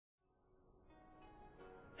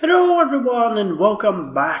Hello everyone and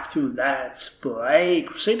welcome back to Let's Play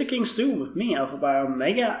Crusader King 2 with me,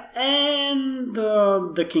 Alfapiomega, and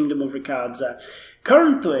the Kingdom of Latze.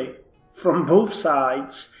 Currently, from both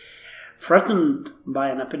sides, threatened by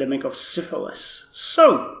an epidemic of syphilis.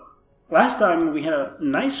 So, last time we had a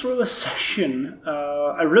nice little session,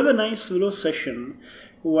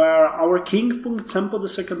 where our King Temple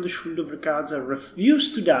II the Shrewd of Latze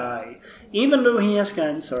refused to die, even though he has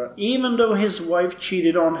cancer, even though his wife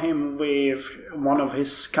cheated on him with one of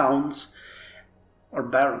his counts, or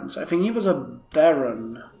barons. I think he was a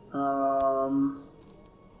baron.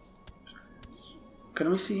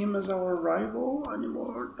 Can we see him as our rival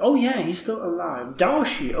anymore? Oh yeah, he's still alive.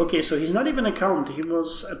 Daoshi. Okay, so he's not even a count, he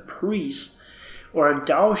was a priest, or a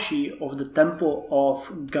Daoshi of the Temple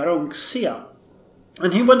of Garongxia.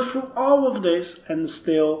 And he went through all of this and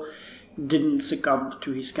still didn't succumb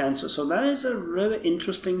to his cancer. So that is a really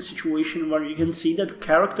interesting situation where you can see that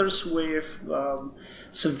characters with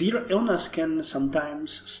severe illness can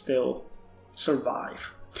sometimes still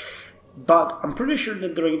survive. But I'm pretty sure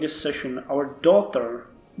that during this session, our daughter,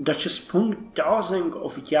 Duchess Pung Dazing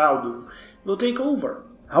of Yaodu, will take over.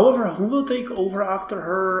 However, who will take over after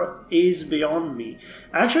her is beyond me.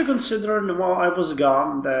 I actually considered while I was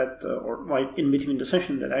gone that, or right in between the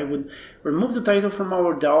session, that I would remove the title from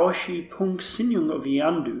our Daoshi Pung Sinyung of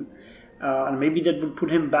Yandu, and maybe that would put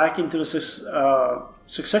him back into the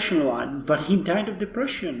succession line, but he died of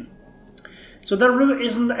depression. So there really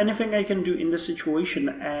isn't anything I can do in this situation,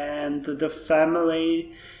 and the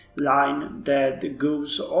family line that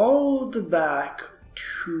goes all the back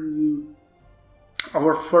to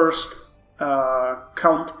our first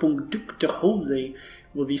Count Pungduk the Holy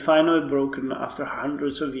will be finally broken after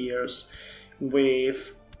hundreds of years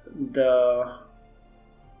with the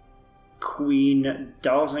Queen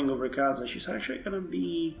Dazing of Latze. She's actually gonna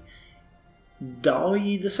be Dai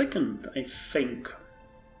II, I think.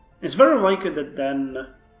 It's very likely that then...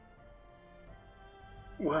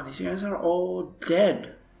 Well, these guys are all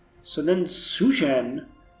dead. So then Suzhen,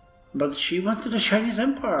 but she went to the Chinese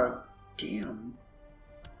Empire. Damn.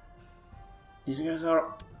 These guys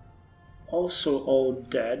are also all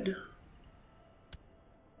dead.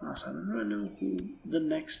 So I don't really know who the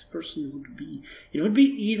next person would be. It would be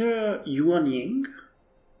either Yuan Ying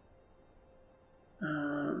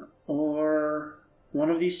or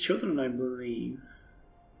one of these children, I believe.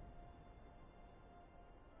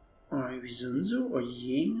 Or maybe Zunzu or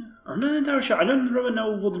Ying. I'm not entirely sure. I don't really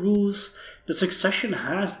know what rules the succession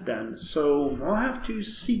has then, so we'll have to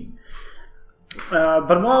see.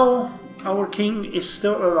 But while our king is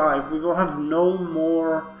still alive, we will have no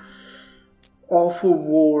more awful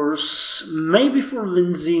wars. Maybe for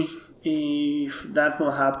Lindsay, if that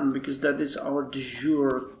will happen, because that is our de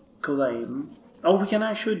jure claim. Oh, we can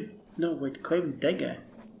actually... No, wait, claim Dege.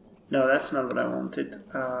 No, that's not what I wanted.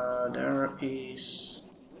 There is...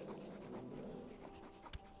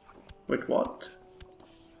 Wait, what?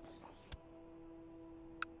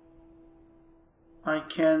 I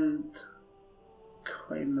can't...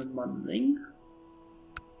 claim a Manling.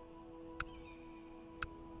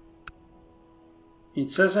 It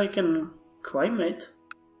says I can claim it.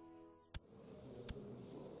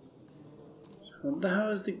 What the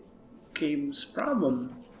hell is the game's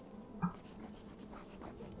problem?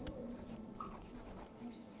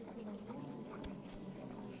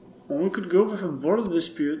 Well, we could go with a border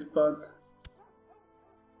dispute, but...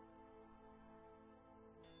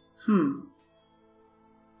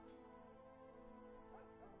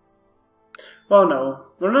 Well, no,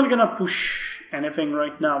 we're not gonna push anything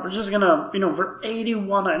right now. We're just gonna, we're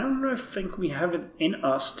 81. I don't really think we have it in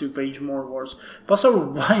us to wage more wars. Plus, our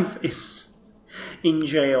wife is in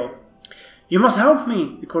jail. You must help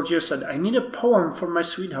me, the courtier said. I need a poem for my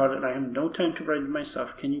sweetheart and I have no time to write it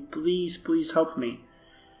myself. Can you please help me?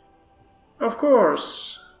 Of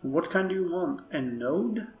course. What kind do you want? A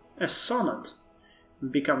node? A sonnet?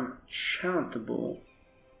 Become charitable.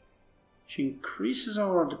 She increases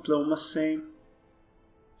our diplomacy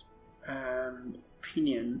and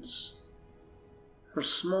opinions for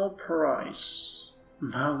small price.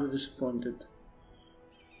 Mildly disappointed.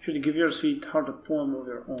 Should give your sweetheart a poem of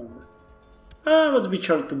your own. Let's be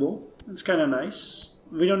charitable. It's kind of nice.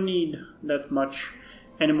 We don't need that much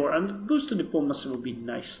anymore, and boost to diplomacy would be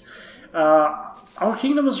nice. Our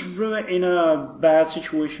kingdom is really in a bad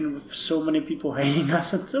situation with so many people hating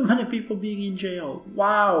us and so many people being in jail.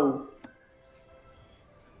 Wow!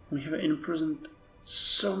 We have imprisoned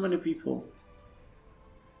so many people.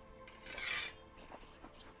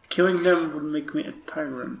 Killing them would make me a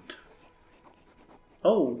tyrant.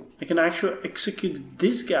 Oh, I can actually execute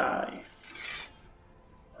this guy.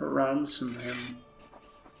 Ransom him.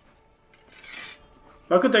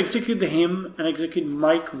 I could execute him and execute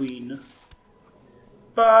my queen,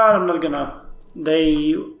 but I'm not gonna.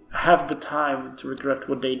 They have the time to regret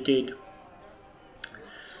what they did.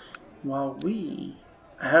 While we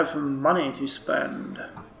have money to spend.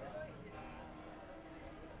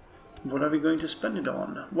 What are we going to spend it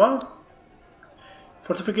on? Well,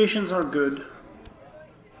 fortifications are good.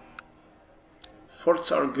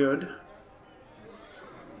 Forts are good.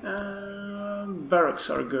 Barracks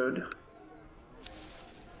are good.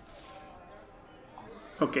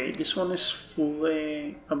 Okay, this one is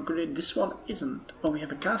fully upgraded. This one isn't. Oh, we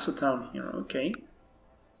have a castle town here. Okay.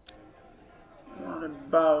 What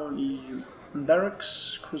about you?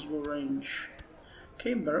 Barracks, crossbow range.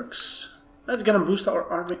 Okay, barracks. That's gonna boost our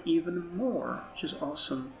army even more, which is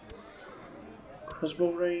awesome.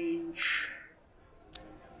 Crossbow range.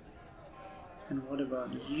 And what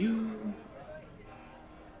about you?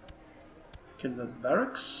 Get the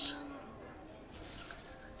barracks.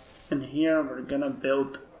 And here we're gonna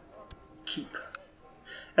build keep.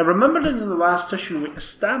 And remember that in the last session we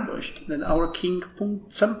established that our king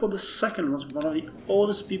Pungtsempo II was one of the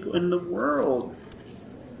oldest people in the world.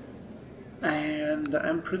 And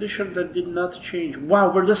I'm pretty sure that did not change. Wow,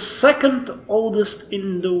 we're the second oldest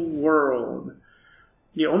in the world.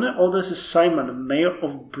 The only oldest is Simon, mayor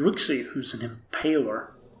of Bruxy, who's an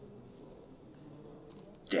impaler.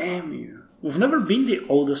 Damn you. We've never been the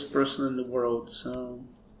oldest person in the world, so...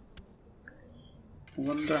 I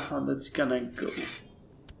wonder how that's gonna go.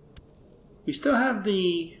 We still have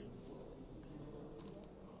the...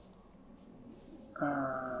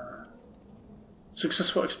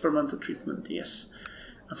 successful experimental treatment, yes.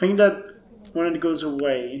 I think that when it goes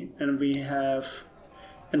away and we have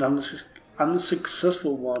an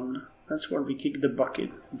unsuccessful one, that's where we kick the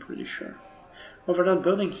bucket, I'm pretty sure. Over that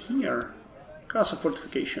building here, castle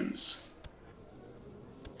fortifications.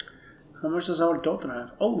 How much does our daughter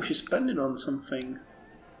have? Oh, she spent it on something.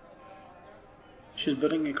 She's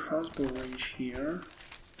building a crossbow range here.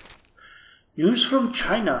 News from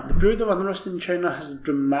China. The period of unrest in China has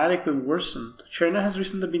dramatically worsened. China has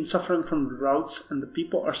recently been suffering from droughts and the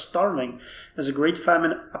people are starving as a great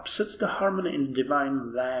famine upsets the harmony in the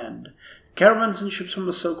divine land. Caravans and ships from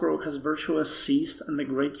the Silk Road has virtually ceased and the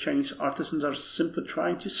great Chinese artisans are simply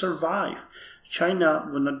trying to survive. China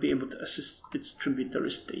will not be able to assist its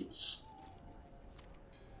tributary states.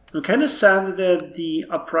 I'm kind of sad that the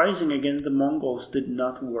uprising against the Mongols did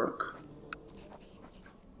not work.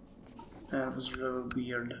 That was really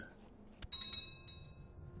weird.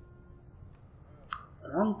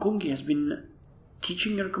 Hong Kong has been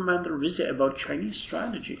teaching their commander Rizzi about Chinese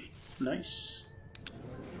strategy. Nice.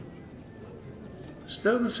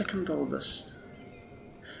 Still the second oldest.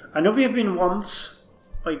 I know we have been once,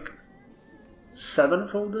 like,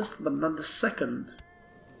 7th oldest, but not the second.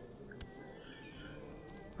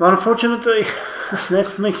 But unfortunately,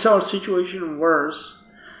 that makes our situation worse,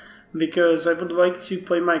 because I would like to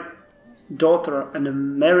play my daughter and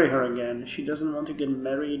then marry her again. She doesn't want to get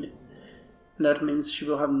married. That means she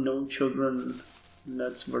will have no children.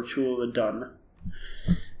 That's virtually done.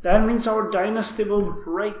 That means our dynasty will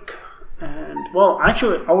break. And, well,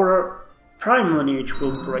 actually, our prime lineage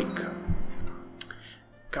will break.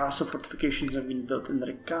 Castle fortifications have been built in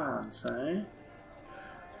Ricaz, eh?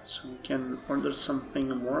 So we can order something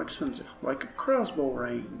more expensive, like a crossbow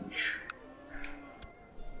range.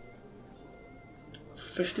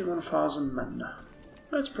 51,000 men.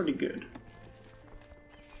 That's pretty good.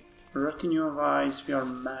 Retinue of eyes, we are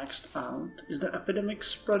maxed out. Is the epidemic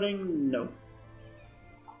spreading? No.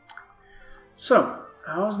 So,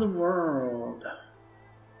 how's the world?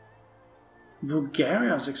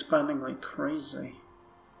 Bulgaria is expanding like crazy.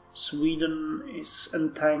 Sweden is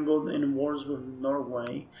entangled in wars with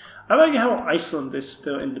Norway. I like how Iceland is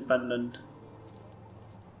still independent.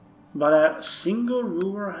 But a single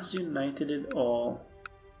ruler has united it all.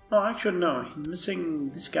 Oh, actually no, he's missing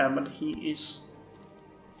this guy, but he is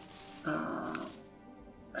a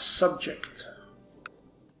subject.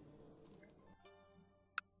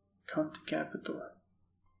 County capital.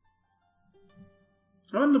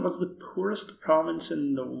 I wonder what's the poorest province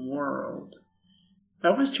in the world. I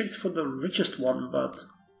always checked for the richest one, but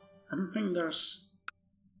I don't think there's...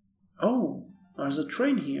 Oh, there's a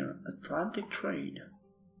trade here. Atlantic trade.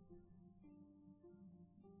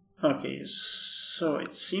 Okay, so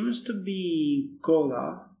it seems to be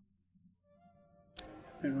Gola.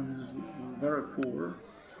 Everyone is very poor.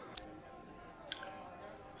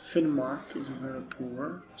 Finnmark is very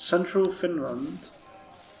poor. Central Finland.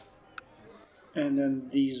 And then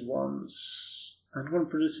these ones. And one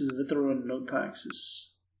produces literal and no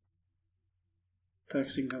taxes.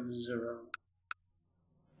 Tax income is 0.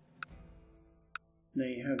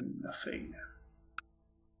 They have nothing.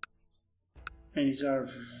 And these are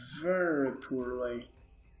very poorly.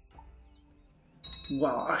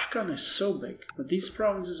 Wow, Ashkan is so big, but these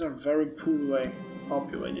provinces are very poorly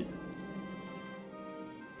populated.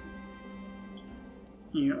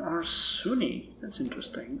 You are Sunni, that's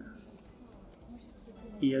interesting.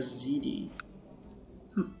 Yazidi.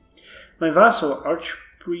 My vassal,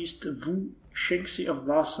 Archpriest Wu Shengxi of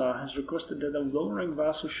Lhasa, has requested that a low-rank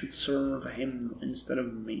vassal should serve him instead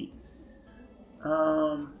of me.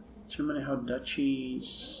 Germany held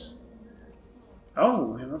duchies.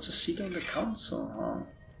 Oh, he wants a seat on the council, huh?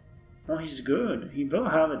 Oh, he's good. He will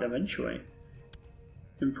have it eventually.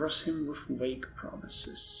 Impress him with vague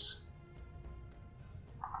promises.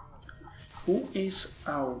 Who is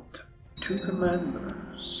out? 2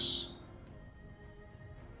 commanders.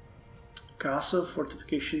 Castle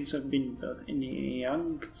fortifications have been built in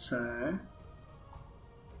Yangtze.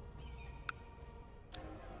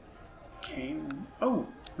 Okay. Oh,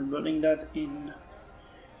 we're building that in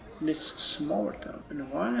this smaller town.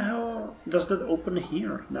 And why the hell does that open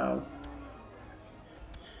here now?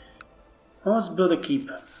 Well, let's build a keep.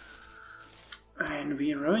 And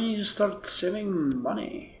we really need to start saving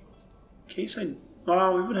money. In case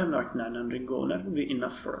well, we would have like 900 gold. That would be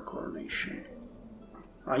enough for a coronation.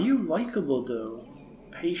 Are you likable though?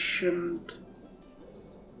 Patient,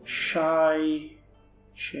 shy,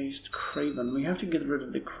 chaste, craven. We have to get rid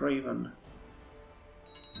of the craven.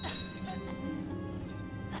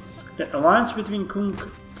 The alliance between Kung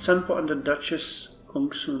Senpo and the Duchess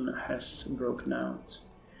Kongsun has broken out.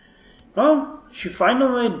 Well, she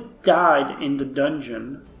finally died in the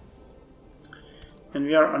dungeon. And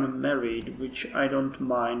we are unmarried, which I don't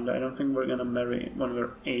mind. I don't think we're gonna marry when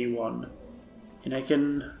we're A1. And I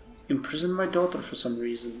can imprison my daughter for some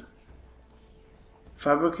reason.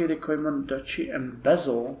 Fabricate equipment, duchy,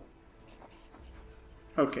 embezzle.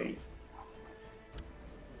 Okay.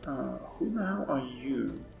 Who the hell are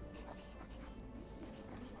you?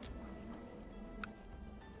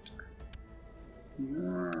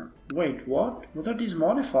 Wait, what? What are these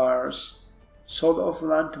modifiers? Sold off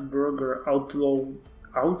land to burger,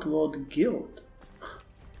 outlawed guild.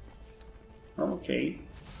 Okay.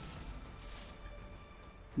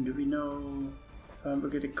 Do we know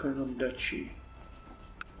fabricate equivalent duchy?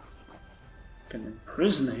 Can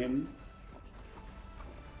imprison him.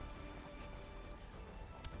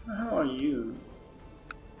 How are you?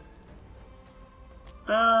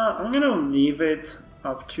 I'm gonna leave it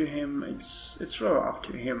up to him. It's really up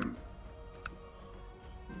to him.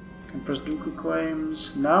 Empress Dooku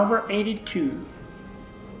claims. Now we're 82.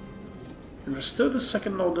 And we're still the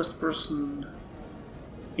second oldest person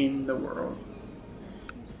in the world.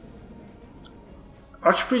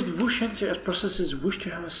 Archpriest Wu Shenxi expresses his wish to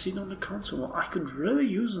have a seat on the council. Well, I could really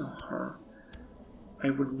use her. I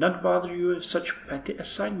would not bother you with such petty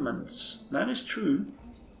assignments. That is true.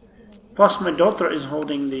 Plus, my daughter is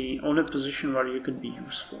holding the only position where you could be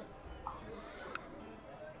useful.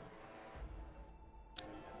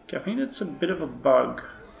 Okay, I think that's a bit of a bug.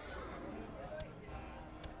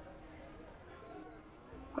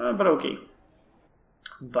 But okay.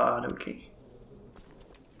 But okay.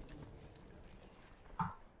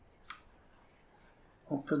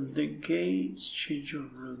 Open the gates, change your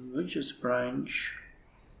religious branch.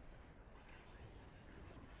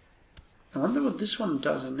 I wonder what this one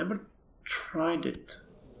does. I never tried it.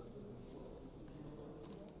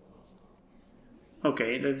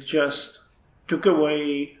 Okay, that just took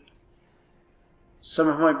away some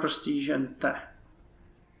of my prestige and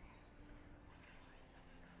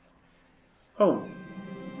oh.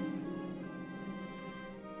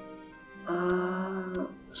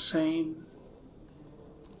 Same.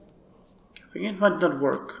 I think it might not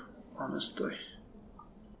work, honestly.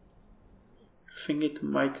 I think it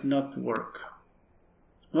might not work.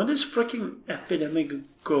 When this freaking epidemic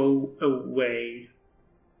go away?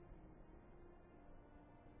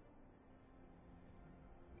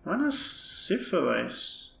 Why not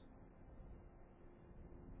syphilis?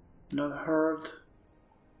 Not heard.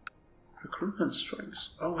 Recruitment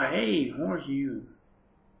strings. Oh hey, who are you?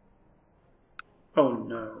 Oh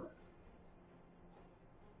no.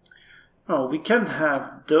 Oh, we can't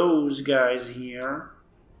have those guys here.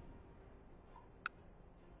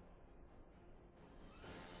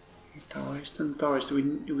 Taoist and Taoist.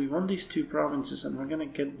 We want these 2 provinces and we're gonna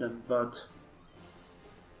get them, but...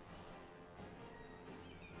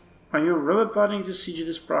 Are you really planning to siege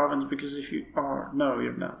this province? Because if you are... No,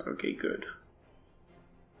 you're not. Okay, good.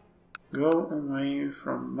 Go away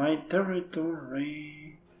from my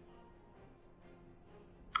territory.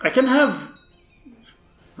 I can have...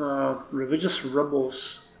 religious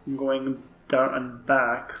rebels going there and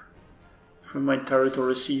back from my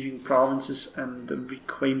territory, sieging provinces and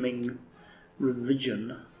reclaiming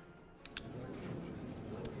religion.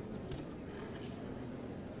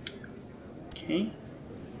 Okay,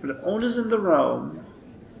 we're the oldest in the realm,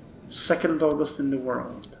 second oldest in the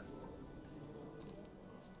world.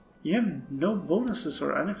 You have no bonuses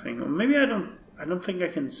or anything, or maybe I don't think I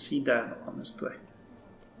can see that, honestly.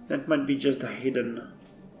 That might be just a hidden.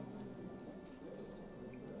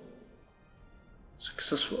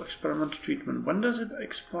 Successful experimental treatment. When does it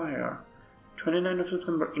expire? 29th of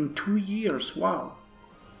September. In 2 years. Wow.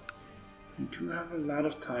 You do have a lot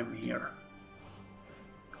of time here.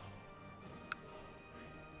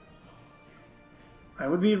 I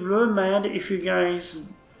would be really mad if you guys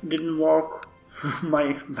didn't walk through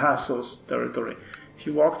my vassal's territory. If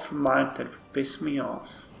you walked through mine, that would piss me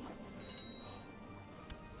off.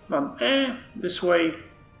 But this way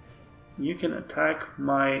you can attack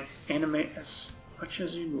my enemy as much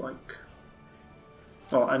as you like.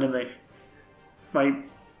 Well, enemy. My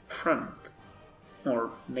friend.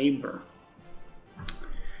 Or neighbor.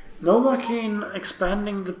 No luck in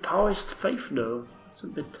expanding the Taoist faith though. It's a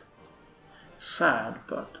bit sad,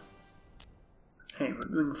 but hey, we're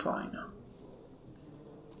doing fine now.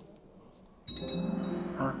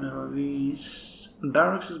 Armories.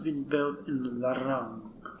 Barracks has been built in Larang.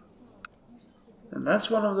 And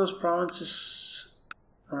that's one of those provinces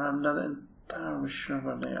where I'm not entirely sure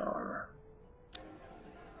where they are.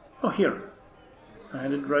 Oh, here. I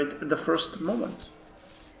had it right at the first moment.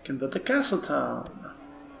 Can build a castle town.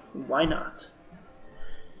 Why not?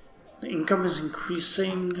 The income is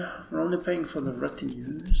increasing. We're only paying for the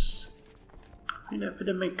retinues. The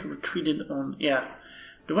epidemic retreated on... Yeah,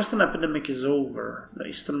 the western epidemic is over. The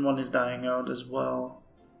eastern one is dying out as well.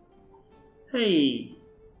 Hey!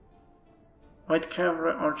 White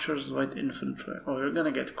cavalry, archers, white infantry. Oh, you're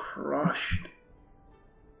gonna get crushed.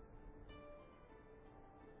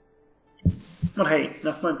 But hey,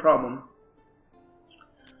 not my problem.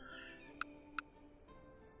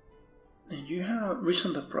 And you have a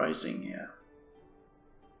recent uprising, yeah.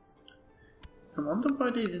 I wonder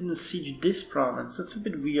why they didn't siege this province. That's a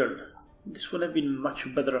bit weird. This would have been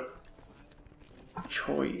much better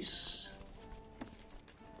choice.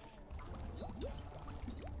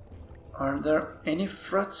 Are there any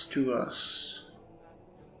threats to us?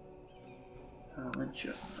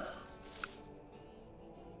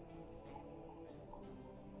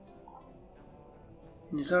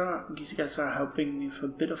 These guys are helping me with a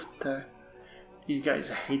bit of tech. These guys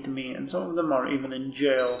hate me, and some of them are even in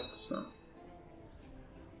jail. So,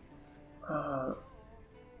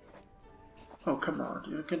 oh come on,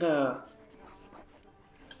 you're gonna.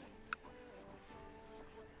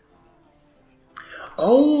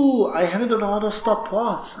 Oh, I have it on auto stop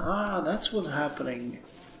plots. Ah, that's what's happening.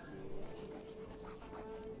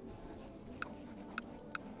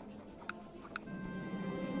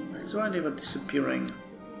 That's why they were disappearing.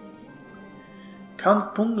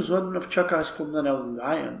 Count Pung's Warden of Chaka has formed an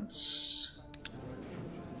alliance.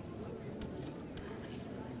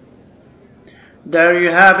 There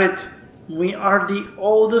you have it. We are the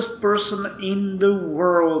oldest person in the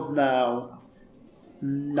world now.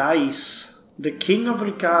 Nice. The king of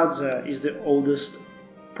Latze is the oldest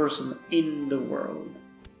person in the world.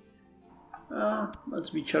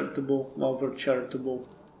 Let's be charitable while we're charitable.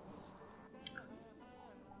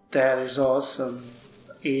 That is awesome.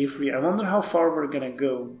 83. I wonder how far we're gonna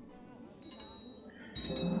go.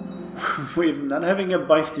 We're not having a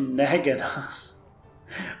bite to nag at us.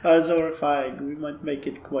 That's horrifying. We might make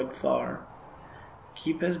it quite far.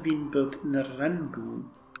 Keep has been built in Renbu.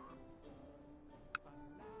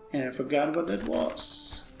 And I forgot what that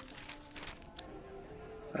was.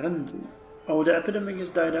 Renbu. Oh, the epidemic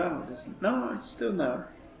has died out, isn't it? No, it's still there.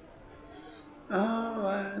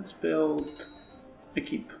 Let's build a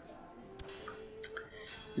keep.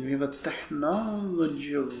 And we have a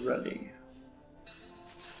technology ready.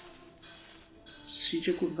 Siege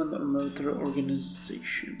equipment or military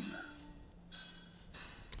organization.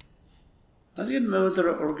 Let's get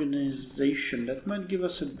military organization. That might give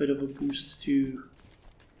us a bit of a boost to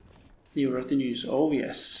the retinues. Oh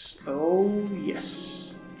yes. Oh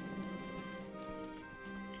yes.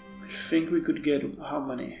 I think we could get how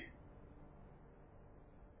many?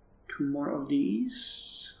 2 more of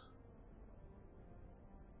these.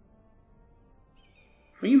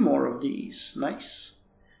 3 more of these. Nice.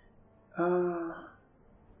 I'll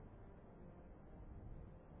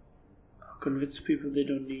convince people they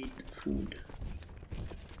don't need food.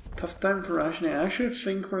 Tough time for rationing. I actually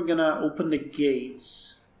think we're gonna open the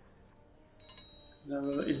gates.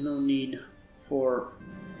 There is no need for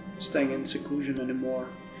staying in seclusion anymore.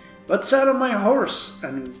 Let's set on my horse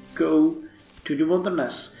and go to the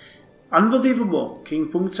wilderness. Unbelievable.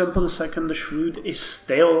 King Pungtsempo II the Shrewd is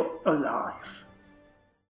still alive.